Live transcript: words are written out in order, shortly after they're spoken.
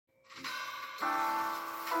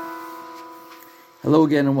Hello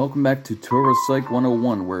again and welcome back to Torah Psych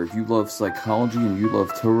 101, where if you love psychology and you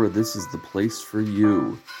love Torah, this is the place for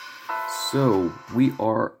you. So, we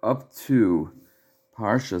are up to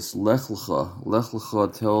Parshas Lech Lecha. Lech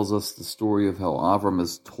Lecha tells us the story of how Avram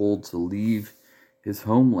is told to leave his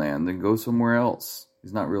homeland and go somewhere else.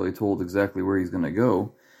 He's not really told exactly where he's going to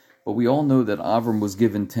go, but we all know that Avram was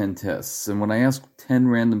given 10 tests. And when I asked 10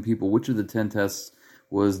 random people which of the 10 tests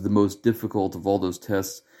was the most difficult of all those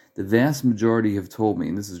tests, the vast majority have told me,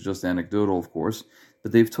 and this is just anecdotal of course,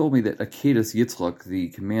 but they've told me that Akedas Yitzchak, the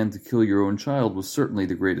command to kill your own child, was certainly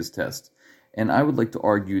the greatest test. And I would like to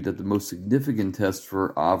argue that the most significant test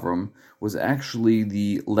for Avram was actually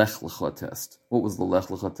the Lech Lecha test. What was the Lech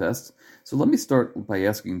Lecha test? So let me start by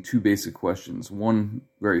asking two basic questions, one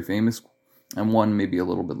very famous and one maybe a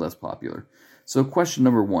little bit less popular. So question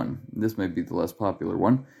number one, this may be the less popular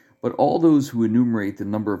one, but all those who enumerate the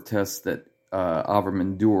number of tests that Avram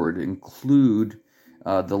endured include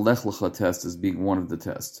the Lech Lecha test as being one of the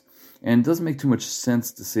tests. And it doesn't make too much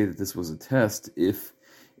sense to say that this was a test if,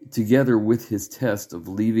 together with his test of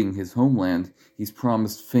leaving his homeland, he's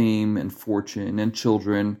promised fame and fortune and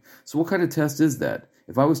children. So what kind of test is that?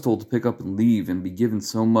 If I was told to pick up and leave and be given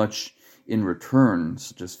so much in return,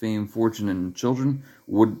 such as fame, fortune, and children,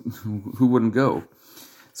 who wouldn't go?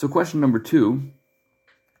 So question number two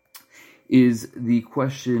is the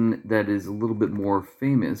question that is a little bit more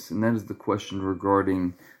famous, and that is the question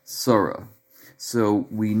regarding Sarah. So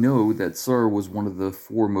we know that Sarah was one of the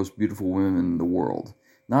four most beautiful women in the world.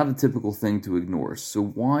 Not a typical thing to ignore. So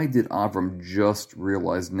why did Avram just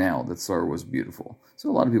realize now that Sarah was beautiful? So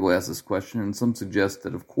a lot of people ask this question, and some suggest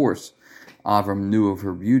that, of course, Avram knew of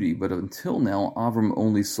her beauty, but until now, Avram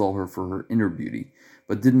only saw her for her inner beauty,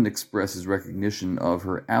 but didn't express his recognition of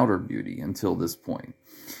her outer beauty until this point.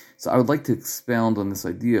 So I would like to expound on this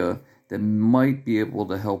idea that might be able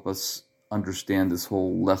to help us understand this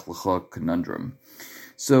whole Lech Lecha conundrum.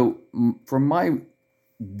 So from my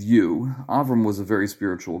view, Avram was a very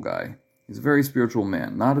spiritual guy. He's a very spiritual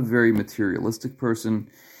man, not a very materialistic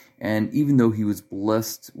person. And even though he was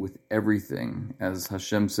blessed with everything, as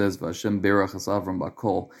Hashem says, V'Hashem berach es Avram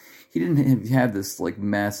bakol, he didn't have this like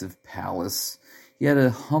massive palace. He had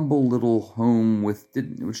a humble little home which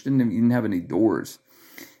didn't even have any doors.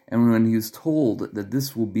 And when he was told that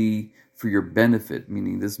this will be for your benefit,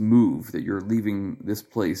 meaning this move that you're leaving this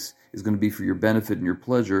place is going to be for your benefit and your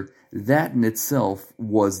pleasure, that in itself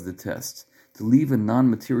was the test. To leave a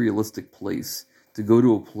non-materialistic place, to go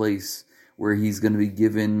to a place where he's going to be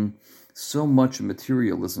given so much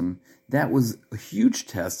materialism, that was a huge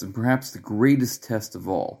test and perhaps the greatest test of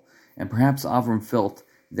all. And perhaps Avram felt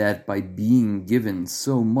that by being given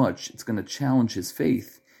so much, it's going to challenge his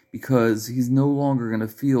faith, because he's no longer going to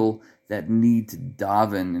feel that need to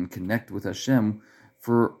daven and connect with Hashem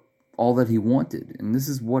for all that he wanted. And this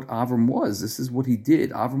is what Avram was. This is what he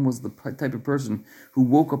did. Avram was the type of person who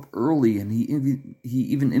woke up early, and he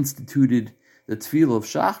even instituted the tefillah of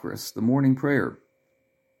Shachris, the morning prayer.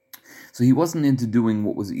 So he wasn't into doing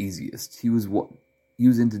what was easiest. He was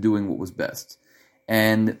into doing what was best.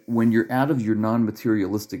 And when you're out of your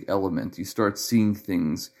non-materialistic element, you start seeing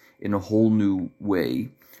things in a whole new way,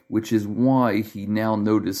 which is why he now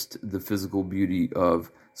noticed the physical beauty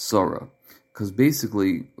of Sarah. Because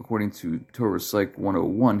basically, according to Torah Psych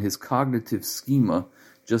 101, his cognitive schema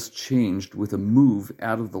just changed with a move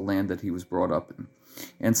out of the land that he was brought up in.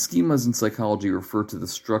 And schemas in psychology refer to the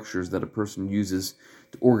structures that a person uses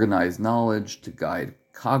to organize knowledge, to guide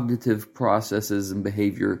cognitive processes and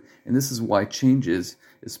behavior. And this is why changes,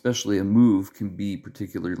 especially a move, can be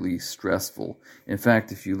particularly stressful. In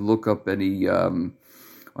fact, if you look up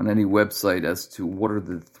on any website as to what are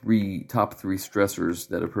the top three stressors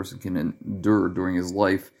that a person can endure during his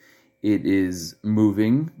life, it is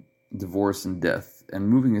moving, divorce, and death. And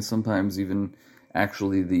moving is sometimes even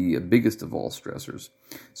actually the biggest of all stressors.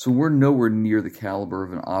 So we're nowhere near the caliber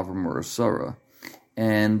of an Avram or a Sarah.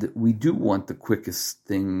 And we do want the quickest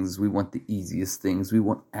things, we want the easiest things, we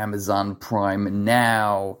want Amazon Prime, and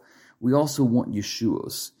now we also want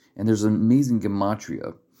Yeshuos. And there's an amazing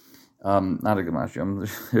gematria. Not a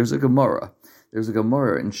gematria, there's a Gemara. There's a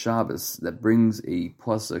Gemara in Shabbos that brings a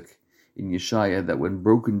pasuk in Yeshaya that, when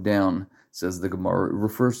broken down, says the Gemara, it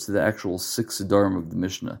refers to the actual 6 Siddharim of the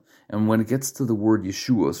Mishnah. And when it gets to the word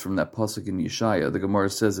Yeshuos from that pasuk in Yeshaya, the Gemara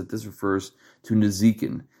says that this refers to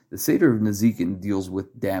Nezikin. The Seder of Nezikin deals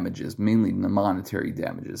with damages, mainly monetary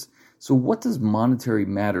damages. So what does monetary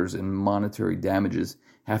matters and monetary damages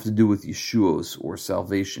have to do with Yeshuos or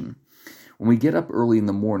salvation? When we get up early in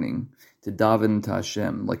the morning, to daven to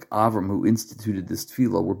Hashem, like Avram who instituted this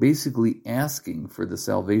tefillah. We're basically asking for the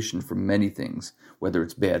salvation from many things, whether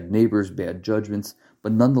it's bad neighbors, bad judgments,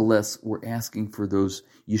 but nonetheless, we're asking for those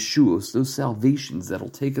yeshuos, those salvations that'll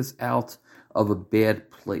take us out of a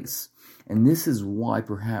bad place. And this is why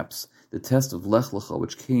perhaps the test of Lech Lecha,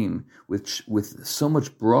 which came with so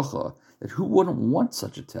much bracha, that who wouldn't want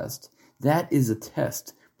such a test? That is a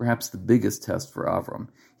test, perhaps the biggest test for Avram.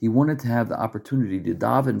 He wanted to have the opportunity to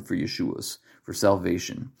daven for Yeshuas, for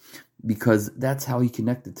salvation, because that's how he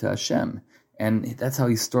connected to Hashem. And that's how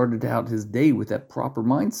he started out his day, with that proper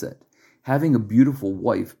mindset. Having a beautiful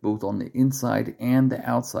wife, both on the inside and the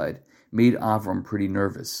outside, made Avram pretty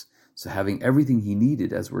nervous. So having everything he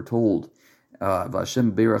needed, as we're told,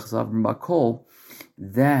 Vashem Berach Avram Bakol,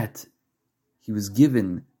 that he was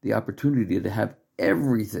given the opportunity to have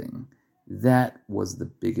everything, that was the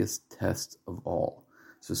biggest test of all.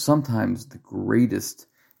 So sometimes the greatest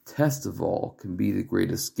test of all can be the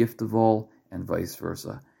greatest gift of all, and vice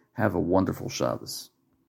versa. Have a wonderful Shabbos.